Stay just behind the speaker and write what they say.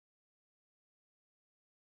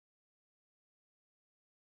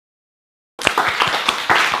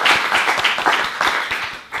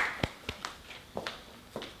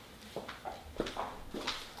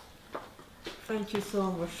Thank you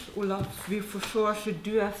so much, Olaf. We for sure should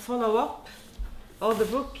do a follow-up of the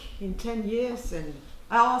book in 10 years. And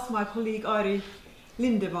I asked my colleague Ari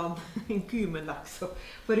Lindemann in Kymenlax, so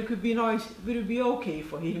but it could be nice, would it be okay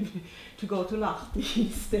for him to go to Lahti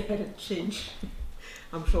instead and change?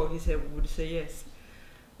 I'm sure he would say yes.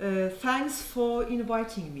 Thanks for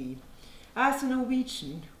inviting me. As a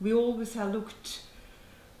Norwegian, we always have looked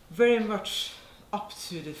very much up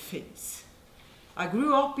to the Finns. I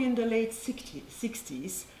grew up in the late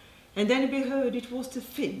 60s, and then we heard it was the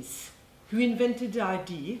Finns who invented the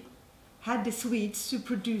idea, had the Swedes to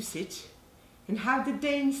produce it, and had the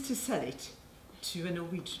Danes to sell it to a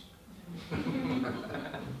Norwegian.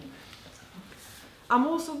 I'm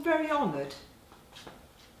also very honored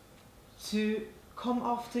to come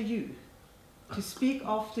after you, to speak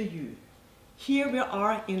after you. Here we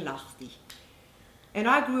are in Lahti, and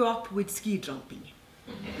I grew up with ski jumping.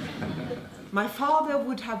 My father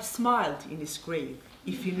would have smiled in his grave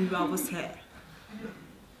if he knew I was here.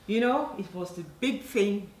 You know, it was the big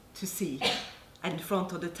thing to see in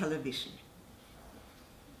front of the television.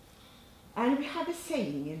 And we had a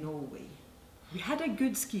saying in Norway. We had a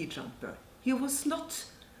good ski jumper. He was not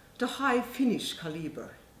the high Finnish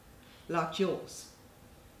caliber like yours.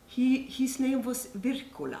 His name was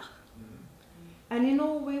Virkola. And in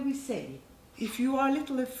Norway we say, if you are a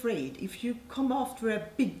little afraid, if you come after a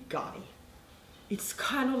big guy, it's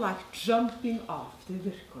kind of like jumping after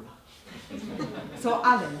Virkola. So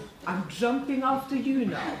Alan, I'm jumping after you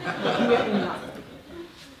now, here in Lahti.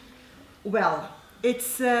 Well,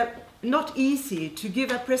 it's not easy to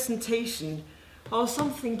give a presentation of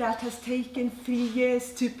something that has taken 3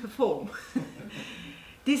 years to perform.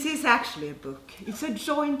 This is actually a book. It's a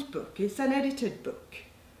joint book. It's an edited book.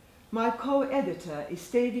 My co-editor is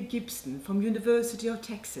David Gibson from University of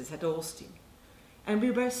Texas at Austin. And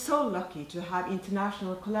we were so lucky to have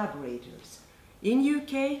international collaborators in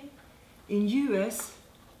UK, in US,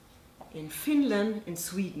 in Finland, in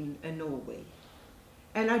Sweden and Norway.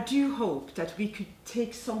 And I do hope that we could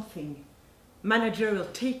take something managerial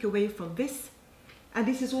takeaway from this. And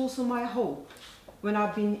this is also my hope when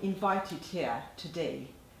I've been invited here today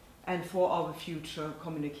and for our future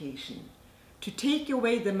communication, to take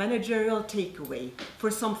away the managerial takeaway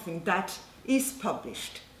for something that is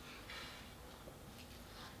published.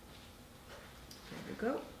 There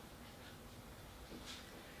we go.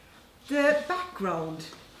 The background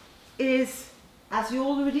is, as you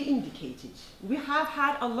already indicated, we have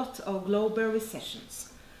had a lot of global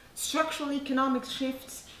recessions, structural economic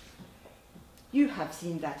shifts. You have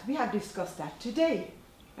seen that. We have discussed that today.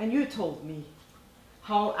 And you told me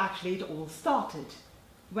how actually it all started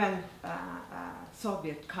when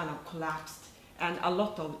Soviet kind of collapsed and a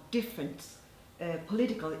lot of different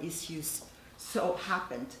political issues so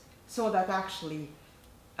happened, so that actually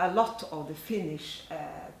a lot of the Finnish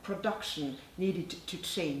production needed to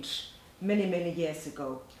change many, many years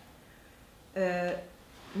ago.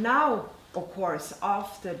 Now, of course,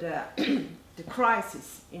 after the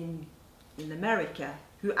crisis in America,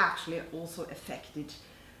 who actually also affected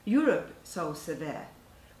Europe so severe,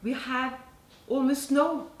 we have almost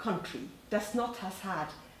no country that not has had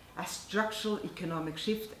a structural economic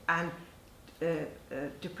shift and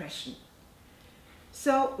depression.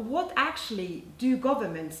 So what actually do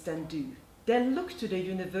governments then do? They look to the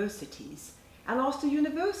universities and ask the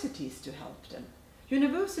universities to help them.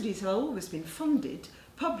 Universities have always been funded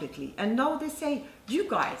publicly, and now they say, you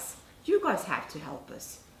guys have to help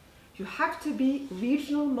us. You have to be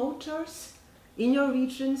regional motors in your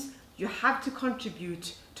regions. You have to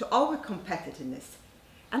contribute to our competitiveness.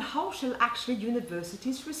 And how shall actually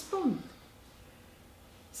universities respond?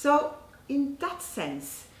 So in that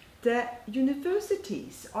sense, the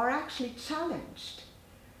universities are actually challenged.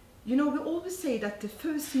 You know, we always say that the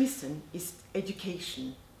first mission is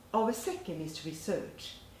education, our second is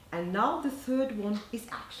research, and now the third one is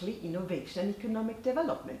actually innovation and economic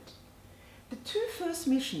development. The two first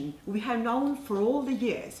missions we have known for all the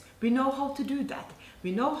years. We know how to do that.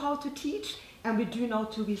 We know how to teach, and we do know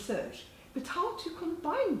to research. But how to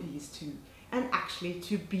combine these two and actually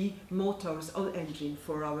to be motors or engine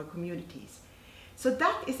for our communities. So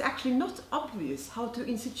that is actually not obvious how to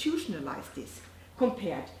institutionalize this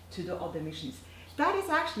compared to the other missions. That is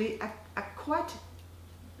actually a quite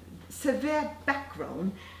severe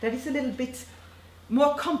background that is a little bit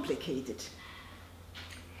more complicated.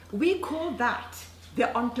 We call that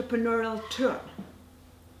the entrepreneurial turn.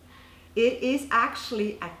 It is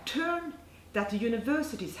actually a turn that the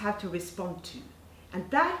universities have to respond to,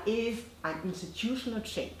 and that is an institutional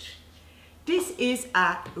change. This is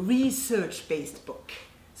a research-based book,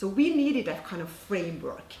 so we needed a kind of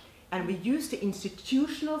framework and we use the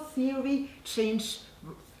institutional theory change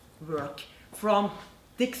work from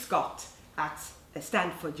Dick Scott at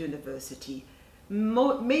Stanford University,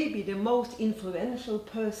 maybe the most influential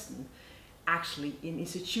person actually in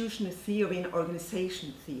institutional theory and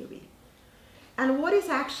organization theory. And what is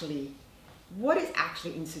actually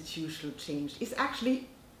institutional change? It's actually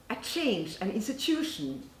a change, an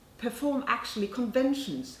institution perform actually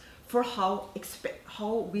conventions for how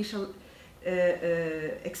we shall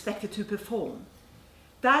expect it to perform.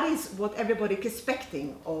 That is what everybody is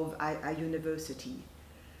expecting of a university.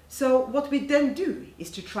 So what we then do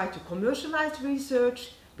is to try to commercialize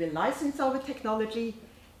research, we license our technology,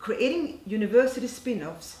 creating university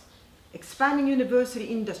spin-offs, expanding university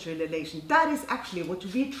industry relations. That is actually what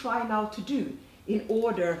we try now to do in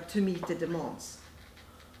order to meet the demands.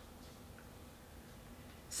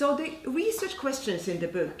 So the research questions in the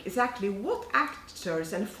book is actually what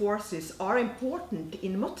actors and forces are important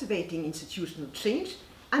in motivating institutional change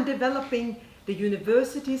and developing the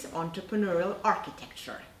university's entrepreneurial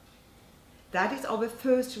architecture. That is our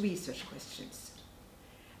first research questions.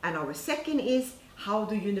 And our second is how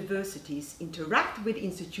do universities interact with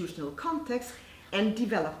institutional context and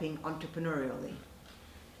developing entrepreneurially.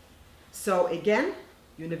 So again,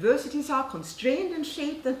 universities are constrained and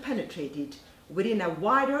shaped and penetrated within a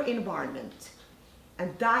wider environment,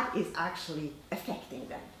 and that is actually affecting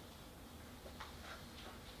them.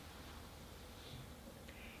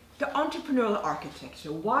 The entrepreneurial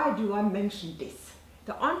architecture, why do I mention this?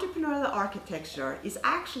 The entrepreneurial architecture is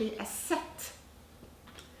actually a set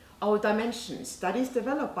of dimensions that is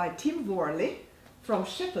developed by Tim Worley from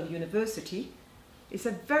Sheffield University. He's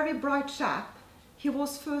a very bright chap. He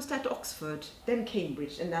was first at Oxford, then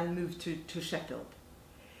Cambridge, and then moved to Sheffield.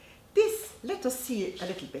 This, let us see it a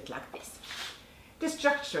little bit like this. The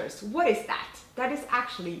structures, what is that? That is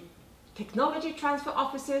actually technology transfer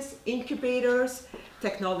offices, incubators,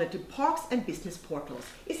 technology parks, and business portals.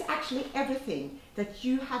 It's actually everything that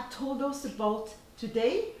you have told us about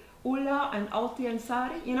today, Ulla and Alti and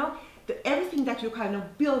Sari, you know, everything that you kind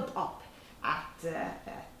of build up at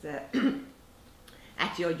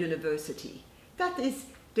your university. That is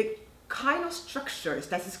the kind of structures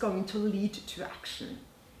that is going to lead to action.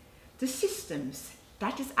 The systems,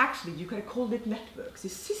 that is actually, you can call it networks, a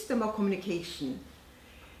system of communication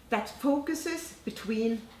that focuses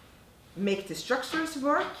between make the structures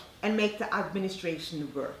work and make the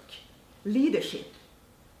administration work. Leadership.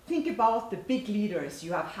 Think about the big leaders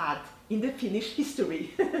you have had in the Finnish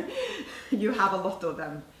history. You have a lot of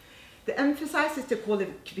them. The emphasis is the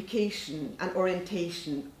qualification and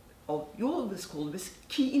orientation of your school with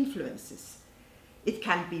key influences. It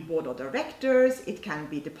can be board of directors, it can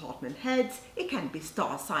be department heads, it can be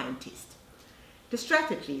star scientists. The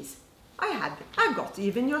strategies. I got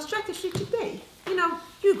even your strategy today. You know,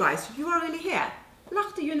 you guys, you are really here.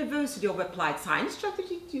 Lahti University of Applied Science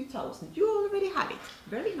Strategy 2000. You already have it.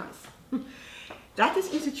 Very nice. That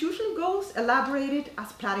is institutional goals elaborated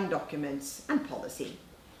as planning documents and policy.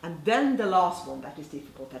 And then the last one that is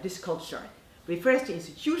difficult, that is culture. Refers to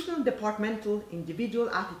institutional, departmental,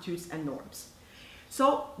 individual attitudes and norms.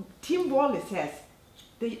 So Tim Worley says,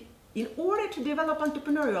 in order to develop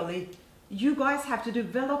entrepreneurially, you guys have to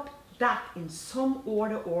develop that in some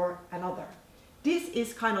order or another. This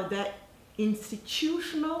is kind of the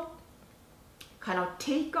institutional kind of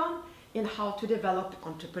take on in how to develop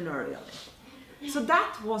entrepreneurially. So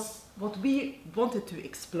that was what we wanted to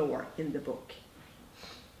explore in the book.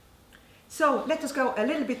 So let us go a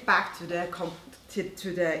little bit back to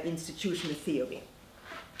the institutional theory.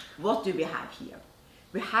 What do we have here?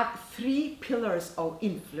 We have three pillars of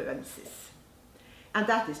influences. And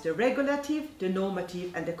that is the regulative, the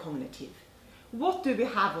normative, and the cognitive. What do we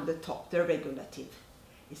have on the top, the regulative?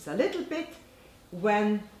 It's a little bit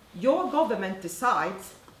when your government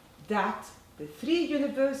decides that the three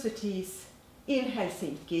universities in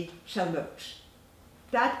Helsinki shall merge.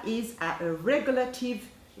 That is a regulative,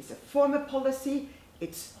 it's a formal policy,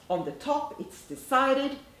 it's on the top, it's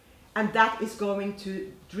decided, and that is going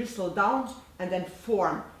to drizzle down and then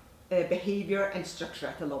form behavior and structure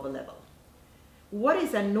at a lower level. What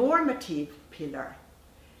is a normative pillar?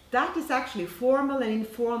 That is actually formal and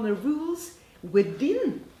informal rules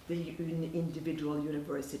within the individual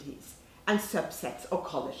universities and subsets of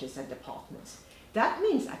colleges and departments. That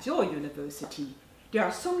means at your university, there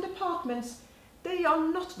are some departments, they are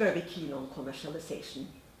not very keen on commercialization.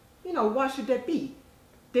 You know, why should they be?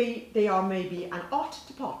 They are maybe an art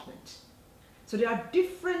department. So there are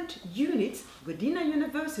different units within a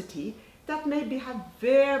university that maybe have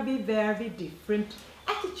very, very different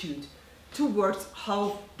attitude towards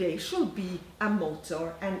how they should be a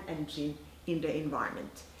motor and engine in the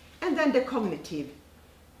environment. And then the cognitive,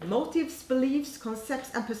 motives, beliefs,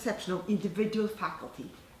 concepts, and perception of individual faculty.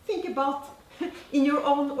 Think about in your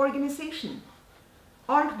own organization.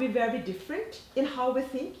 Aren't we very different in how we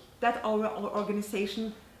think that our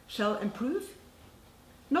organization shall improve?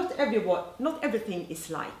 Not everything is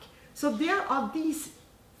like. So there are these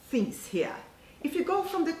things here. If you go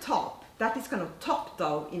from the top, that is kind of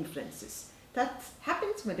top-down influences. That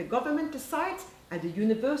happens when the government decides and the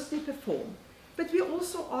university perform. But we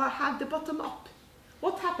also have the bottom-up.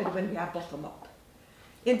 What happened when we have bottom-up?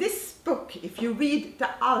 In this book, if you read the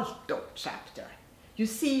Alto chapter, you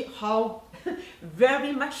see how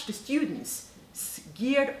very much the students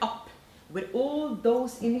geared up with all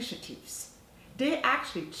those initiatives. They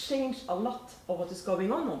actually changed a lot of what is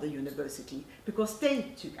going on the university because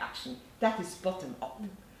they took action. That is bottom-up.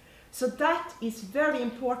 So that is very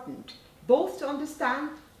important, both to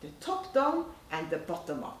understand the top-down and the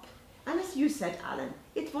bottom-up. And as you said, Alan,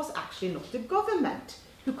 it was actually not the government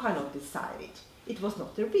who kind of decided. It was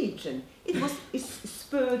not the region. It's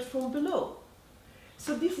spurred from below.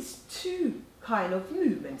 So this is two kind of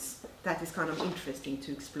movements that is kind of interesting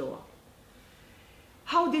to explore.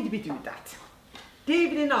 How did we do that?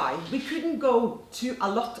 David and I, we couldn't go to a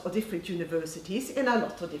lot of different universities in a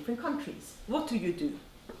lot of different countries. What do?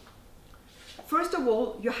 First of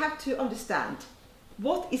all, you have to understand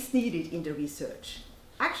what is needed in the research.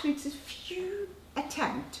 Actually, it's a few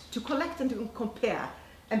attempts to collect and to compare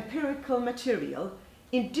empirical material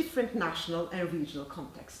in different national and regional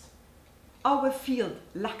contexts. Our field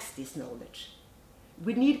lacks this knowledge.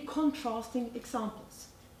 We need contrasting examples.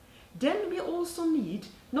 Then we also need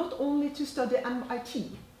not only to study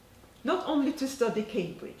MIT, not only to study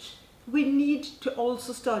Cambridge, we need to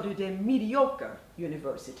also study the mediocre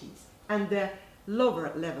universities and the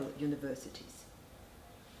lower level universities.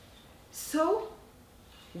 So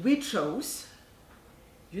we chose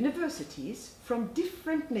universities from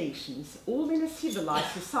different nations, all in a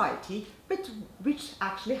civilized society, but which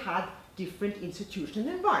actually had different institutional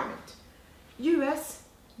environment. US,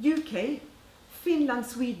 UK, Finland,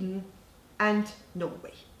 Sweden, and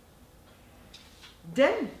Norway.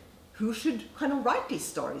 Then, who should kind of write these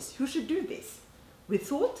stories? Who should do this? We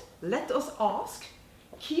thought, let us ask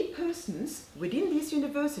key persons within these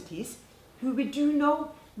universities who we do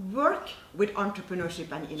know work with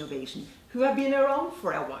entrepreneurship and innovation, who have been around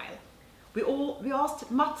for a while. We asked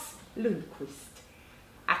Mats Lundqvist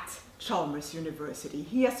at Chalmers University.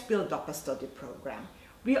 He has built up a study program.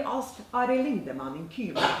 We asked Ari Lindemann in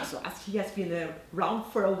Cuba also, as he has been around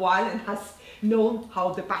for a while and has known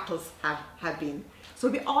how the battles have been. So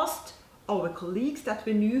we asked our colleagues that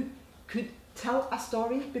we knew could tell a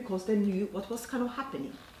story because they knew what was kind of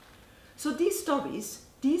happening. So these stories,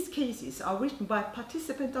 these cases are written by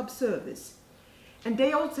participant observers, and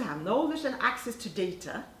they also have knowledge and access to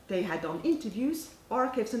data. They had done interviews,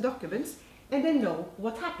 archives and documents, and they know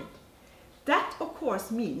what happened. That, of course,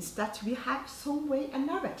 means that we have some way a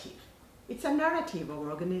narrative. It's a narrative of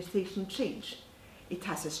organizational change. It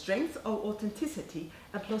has a strength of authenticity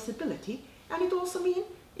and plausibility, and it also means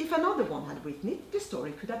if another one had written it, the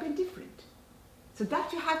story could have been different. So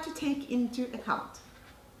that you have to take into account.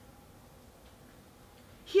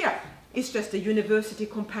 Here is just the university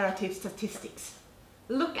comparative statistics.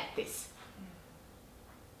 Look at this.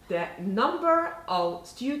 The number of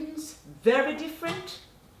students, very different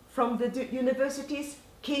from the universities: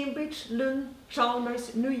 Cambridge, Lund,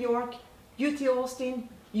 Chalmers, New York, UT Austin,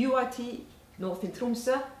 UIT, North in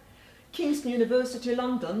Tromsø, Kingston University,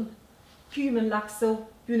 London, Human Laxo,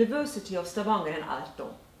 University of Stavanger and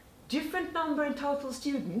Alto. Different number in total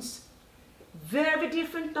students, very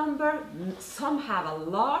different number. Some have a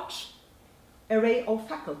large array of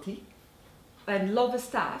faculty and lower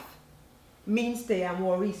staff, means they are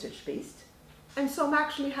more research-based, and some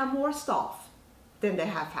actually have more staff than they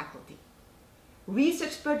have faculty.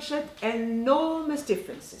 Research budget, enormous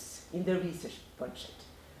differences in the research budget.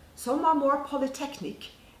 Some are more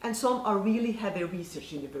polytechnic and some are really heavy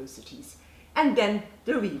research universities. And then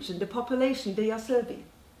the region, the population they are serving.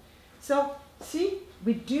 So, see,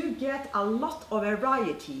 we do get a lot of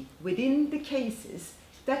variety within the cases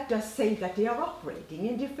that does say that they are operating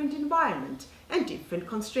in different environments and different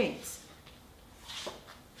constraints.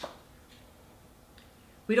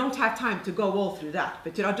 We don't have time to go all through that,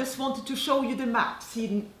 but I just wanted to show you the map,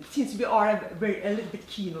 since we are a little bit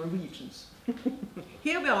keen on regions.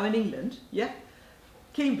 Here we are in England, yeah,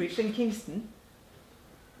 Cambridge and Kingston.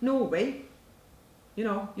 Norway, you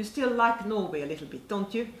know, you still like Norway a little bit,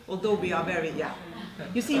 don't you? Although we are very, yeah.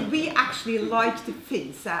 You see, we actually like the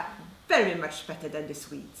Finns very much better than the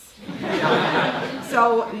Swedes. Yeah.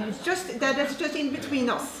 So it's just, that's just in between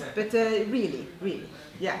us, but really, really,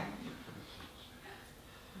 yeah.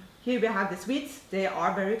 Here we have the Swedes. They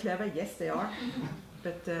are very clever, yes they are,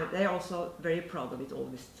 but they are also very proud of it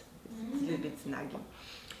always. It's a little bit nagging.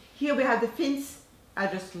 Here we have the Finns. I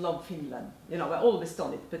just love Finland. You know, I've always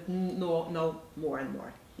done it, but no more and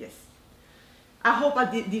more, yes. I hope I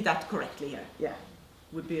did that correctly here, yeah.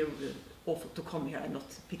 Would be awful to come here and not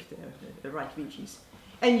pick the right regions.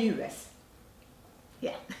 And US,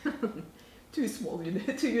 yeah. Too small,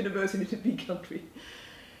 too university, a big country.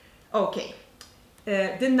 Okay.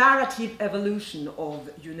 The narrative evolution of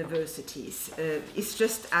universities is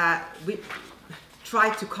just, we try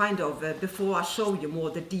to kind of, before I show you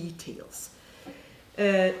more the details.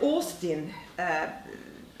 Austin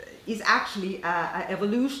is actually an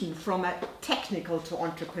evolution from a technical to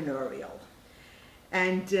entrepreneurial.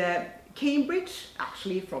 And Cambridge,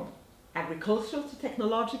 actually from agricultural to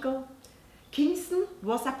technological. Kingston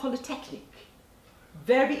was a polytechnic,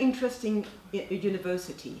 very interesting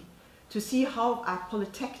university, to see how a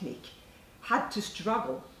polytechnic had to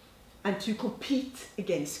struggle and to compete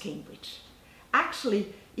against Cambridge.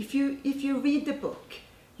 Actually, if you read the book,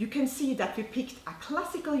 you can see that we picked a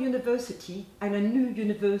classical university and a new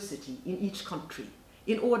university in each country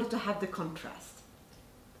in order to have the contrast.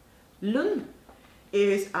 Lund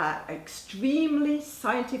is an extremely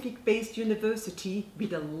scientific-based university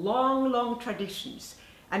with a long traditions,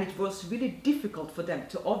 and it was really difficult for them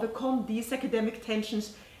to overcome these academic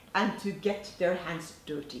tensions and to get their hands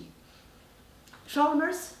dirty.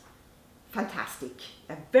 Chalmers, fantastic,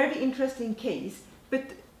 a very interesting case, but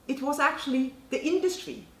it was actually the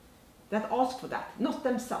industry that asked for that, not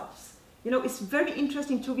themselves. You know, it's very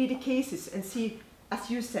interesting to read the cases and see, as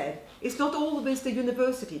you said, it's not always the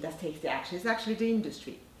university that takes the action, it's actually the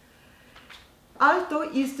industry.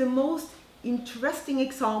 Aalto is the most interesting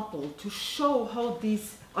example to show how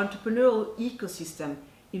this entrepreneurial ecosystem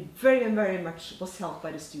very much was helped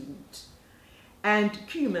by the student. And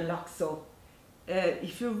Kymenlaakso,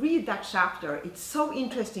 if you read that chapter, it's so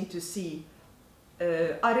interesting to see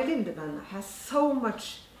Ari Lindemann has so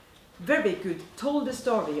much very good told the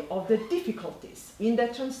story of the difficulties in the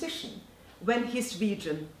transition when his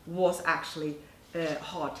region was actually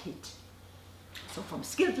hard hit. So from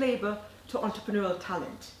skilled labor to entrepreneurial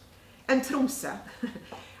talent. And Tromsø,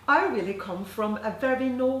 I really come from a very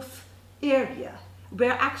north area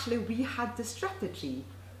where actually we had the strategy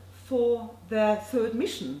for the third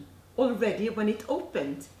mission already when it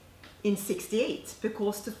opened in '68,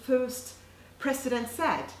 because the first president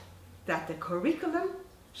said that the curriculum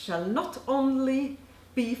shall not only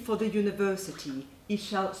be for the university, it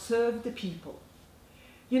shall serve the people.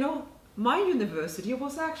 You know, my university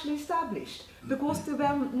was actually established because there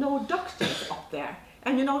were no doctors up there.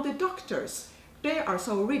 And you know, the doctors, they are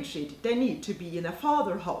so rigid, they need to be in a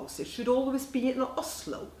father house, it should always be in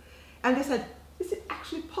Oslo. And they said, is it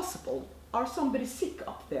actually possible? Are somebody sick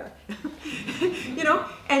up there? You know,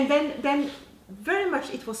 and then very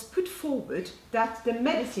much it was put forward that the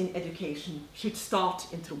medicine education should start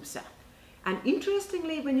in Tromsø. And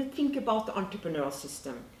interestingly, when you think about the entrepreneurial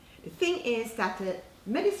system, the thing is that the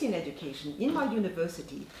medicine education in my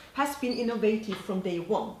university has been innovative from day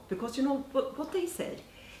one, because you know what they said?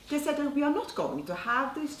 They said that we are not going to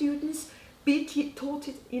have the students be taught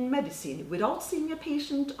it in medicine without seeing a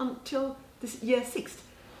patient until this year 6th.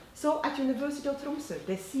 So at University of Tromsø,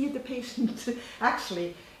 they see the patient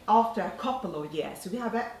actually after a couple of years. So we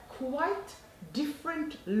have a quite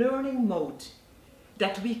different learning mode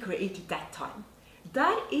that we created that time.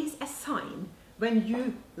 That is a sign when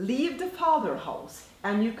you leave the father house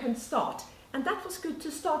and you can start. And that was good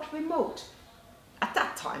to start remote. At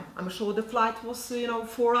that time, I'm sure the flight was, you know,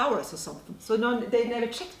 4 hours or something. So they never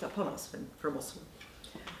checked upon us from Oslo.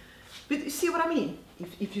 But you see what I mean?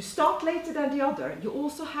 If you start later than the other, you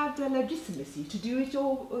also have the legitimacy to do it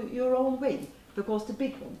your own way. Because the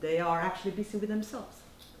big one, they are actually busy with themselves.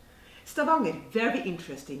 Stavanger, very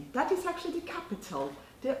interesting. That is actually the capital,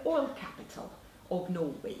 the oil capital of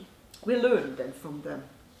Norway. We learned them from the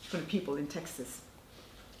people in Texas.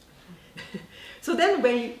 So then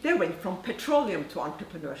they went from petroleum to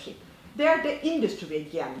entrepreneurship. There the industry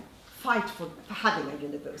again fight for having a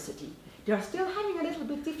university. They are still having a little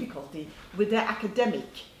bit difficulty with their academic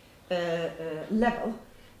level,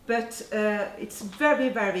 but it's very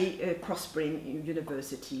prospering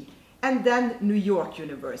university. And then New York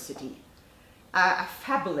University, a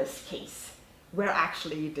fabulous case where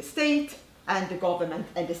actually the state and the government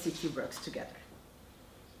and the city works together.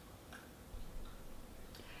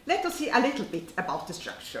 Let us see a little bit about the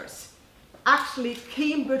structures. actually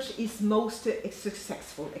Cambridge is most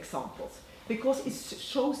successful examples because it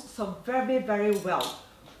shows so very, very well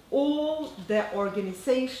all the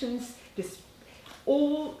organizations,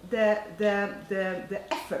 all the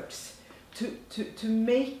efforts to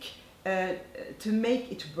make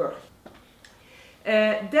it work.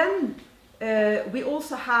 Then we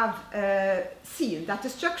also have seen that the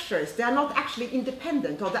structures, they are not actually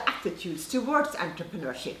independent of the attitudes towards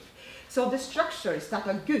entrepreneurship. So the structures that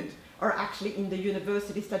are good are actually in the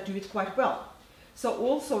universities that do it quite well. So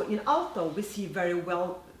also in Aalto we see very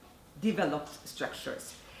well developed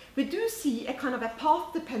structures. We do see a kind of a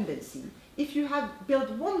path dependency. If you have built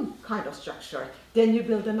one kind of structure, then you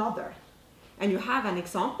build another. And you have an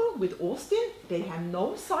example with Austin. They have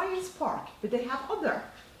no science park, but they have other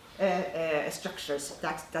structures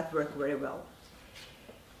that work very well.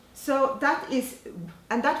 So that is,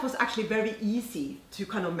 and that was actually very easy to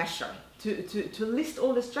kind of measure. To list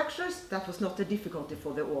all the structures, that was not a difficulty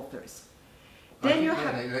for the authors. Then you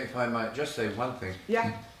have, if I might just say one thing.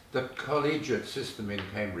 Yeah. The collegiate system in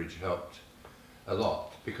Cambridge helped a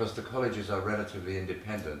lot because the colleges are relatively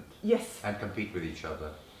independent. Yes. And compete with each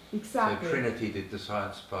other. Exactly. So Trinity did the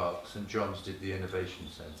Science Park, St John's did the Innovation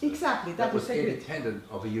Centre. Exactly. That was independent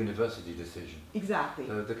of a university decision. Exactly.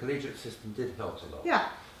 So the collegiate system did help a lot. Yeah.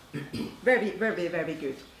 Very, very, very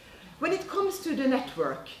good. When it comes to the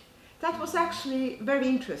network, that was actually very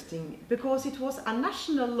interesting because it was a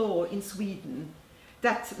national law in Sweden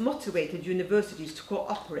that motivated universities to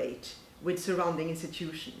cooperate with surrounding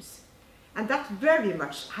institutions. And that very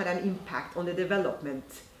much had an impact on the development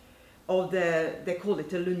of they call it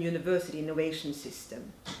the Lund University Innovation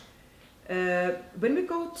System. When we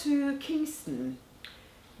go to Kingston,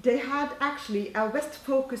 they had actually a West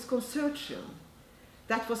Focus consortium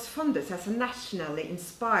that was funded as a nationally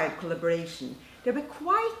inspired collaboration. There were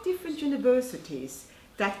quite different universities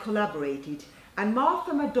that collaborated, and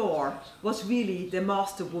Martha Mador was really the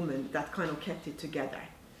master woman that kind of kept it together.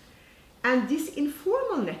 And these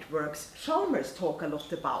informal networks, Chalmers talk a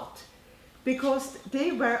lot about, because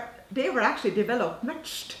they were actually developed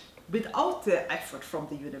much without the effort from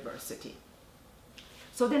the university.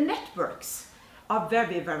 So the networks are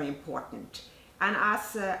very, very important. And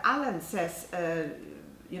as Alan says,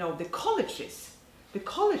 you know, the colleges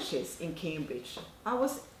in Cambridge, I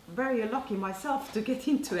was very lucky myself to get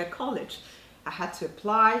into a college. I had to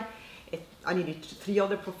apply. I needed 3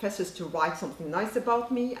 other professors to write something nice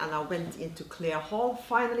about me, and I went into Clare Hall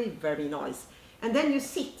finally, very nice. And then you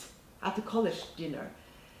sit at the college dinner.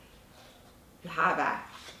 You have a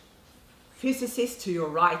physicist to your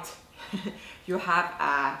right. You have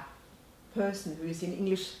a person who is in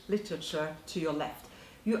English literature to your left.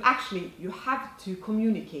 You have to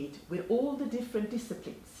communicate with all the different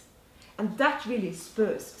disciplines. And that really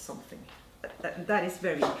spurs something. That is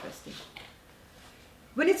very interesting.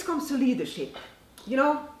 When it comes to leadership, you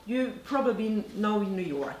know, you probably know in New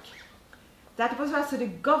York, that was also the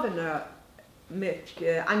governor,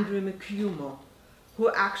 Andrew McCumo,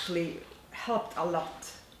 who actually helped a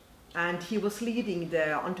lot. And he was leading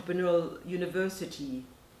the Entrepreneurial University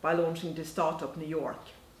by launching the Startup New York.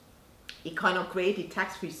 He kind of created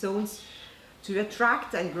tax-free zones to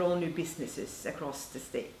attract and grow new businesses across the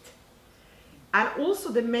state. And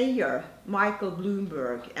also the mayor, Michael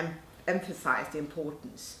Bloomberg, emphasized the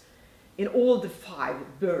importance in all the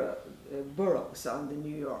 5 boroughs of the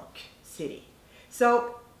New York City.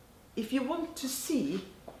 So if you want to see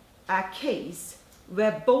a case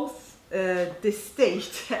where both the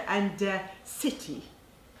state and the city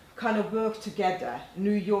kind of work together,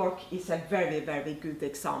 New York is a very, very good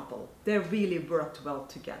example. They really worked well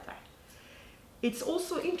together. It's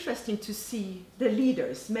also interesting to see the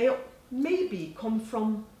leaders maybe come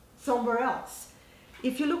from somewhere else.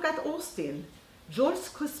 If you look at Austin, George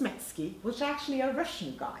Kosmetsky was actually a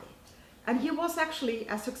Russian guy. And he was actually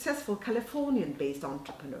a successful Californian-based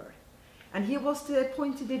entrepreneur. And he was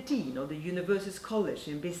appointed the dean of the University College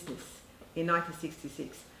in Business in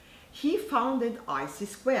 1966. He founded IC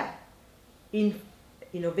Square in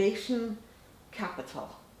innovation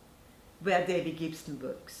capital, where David Gibson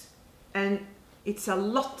works. And it's a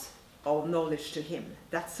lot of knowledge to him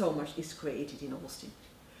that so much is created in Austin.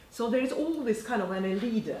 So there is always kind of a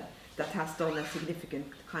leader that has done a significant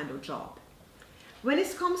kind of job. When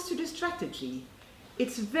it comes to the strategy,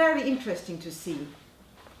 it's very interesting to see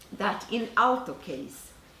that in Aalto case,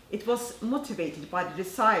 it was motivated by the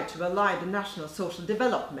desire to align the national social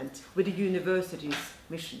development with the university's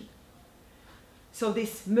mission. So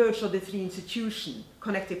this merge of the 3 institutions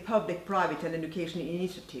connected public, private and educational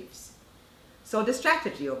initiatives. So the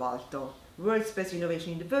strategy of Aalto, World's Best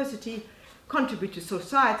Innovation University, contribute to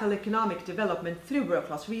societal economic development through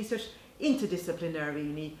world-class research,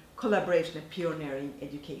 interdisciplinary collaboration and pioneering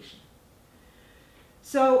education.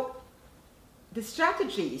 So the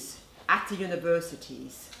strategies at the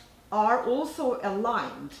universities are also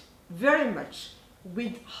aligned very much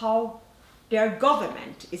with how their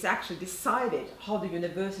government is actually decided how the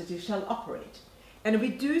university shall operate. And we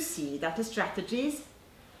do see that the strategies,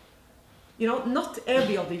 you know, not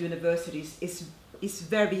every of the universities is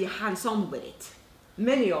very hands-on with it.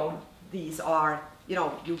 Many of these are, you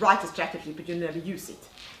know, you write a strategy but you never use it.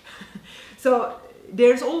 So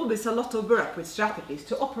there's always a lot of work with strategies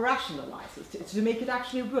to operationalize it, to make it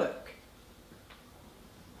actually work.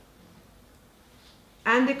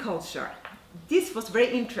 And the culture. This was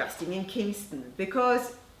very interesting in Kingston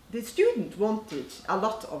because the student wanted a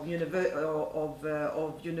lot of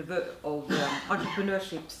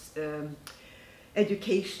entrepreneurship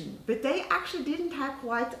education, but they actually didn't have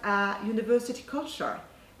quite a university culture.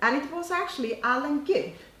 And it was actually Alan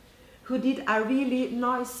Gibb who did a really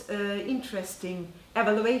nice, interesting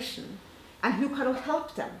evaluation, and who kind of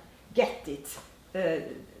helped them get it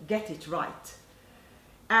right.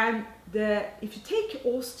 And if you take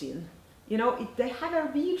Austin, you know, they have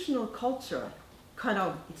a regional culture. Kind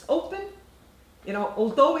of, it's open, you know,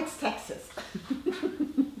 although it's Texas.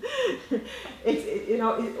 You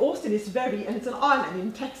know, Austin is very, and it's an island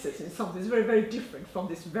in Texas, and something is very, very different from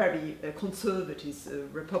this very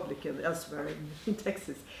conservative Republican elsewhere in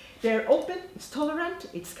Texas. They're open, it's tolerant,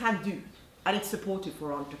 it's can-do, and it's supportive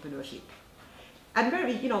for entrepreneurship. And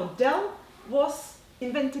very, you know, Dell was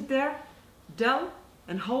invented there, Dell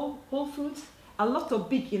and Whole Foods, a lot of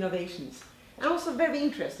big innovations. And also very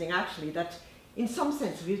interesting, actually, that in some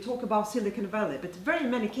sense we talk about Silicon Valley, but very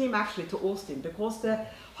many came actually to Austin because the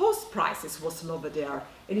house prices was lower there,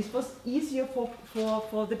 and it was easier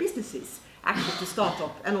for the businesses actually to start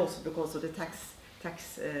up, and also because of the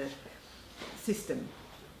tax system.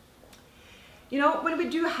 You know, when we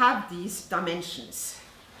do have these dimensions,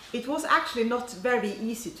 it was actually not very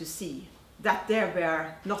easy to see that they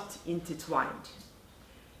were not intertwined.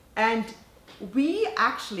 And we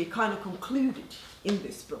actually kind of concluded in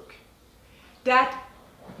this book that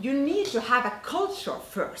you need to have a culture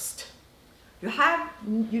first. You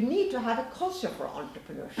need to have a culture for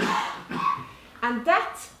entrepreneurship. And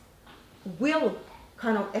that will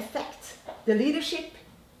kind of affect the leadership,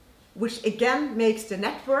 which again makes the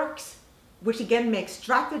networks, which again makes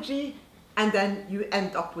strategy, and then you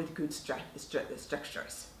end up with good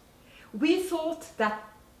structures. We thought that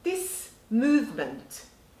this movement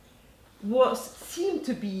seemed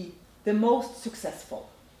to be the most successful.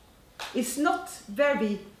 It's not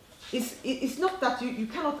very, it's not that you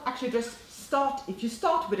cannot actually just start, if you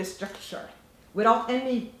start with a structure without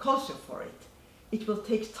any culture for it, it will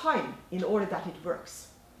take time in order that it works.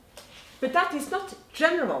 But that is not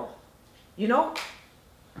general, you know.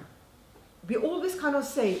 We always kind of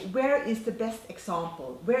say, where is the best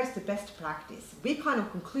example? Where is the best practice? We kind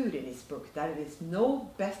of conclude in this book that it is no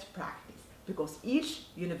best practice, because each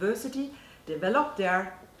university developed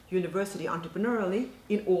their university entrepreneurially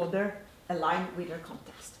in order align with their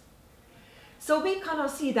context. So we kind of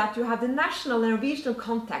see that you have the national and regional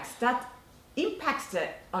context that impacts the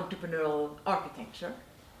entrepreneurial architecture,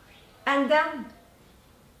 and then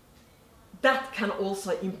that can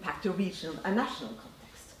also impact the regional and national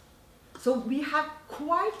context. So we have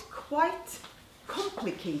quite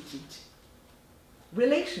complicated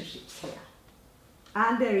relationships here,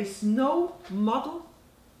 and there is no model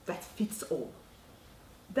that fits all.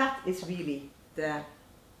 That is really the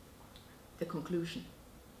conclusion.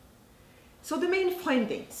 So the main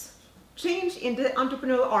findings. Change in the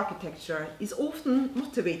entrepreneurial architecture is often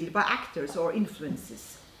motivated by actors or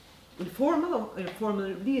influences, informal or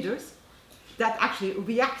informal leaders that actually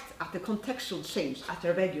react at the contextual change at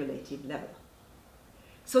a regulative level.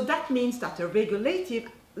 So that means that at a regulative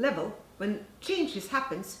level, when changes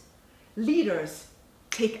happens, leaders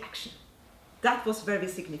take action. That was very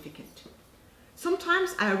significant.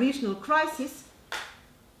 Sometimes a regional crisis,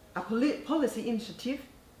 a policy initiative,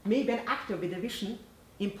 may be an actor with a vision,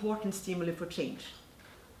 important stimuli for change.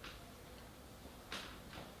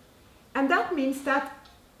 And that means that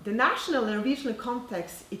the national and regional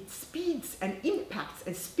context, it speeds and impacts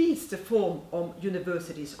and speeds the form of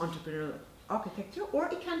universities' entrepreneurial architecture, or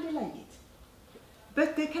it can delay it.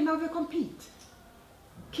 But they can never compete.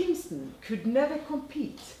 Kingston could never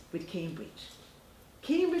compete with Cambridge.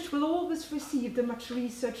 Cambridge will always receive the much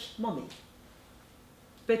research money,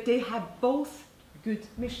 but they have both good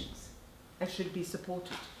missions and should be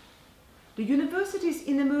supported. The universities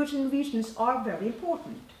in emerging regions are very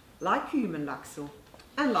important, like Human Laxo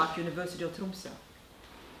and like University of Tromsø,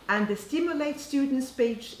 and they stimulate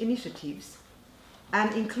student-based initiatives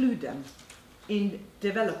and include them in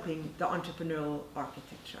developing the entrepreneurial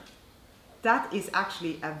architecture. That is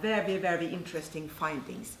actually a very, very interesting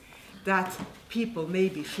findings that people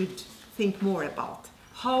maybe should think more about.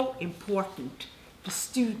 How important the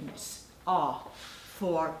students are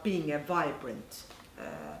for being a vibrant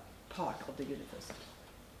part of the university.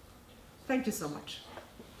 Thank you so much.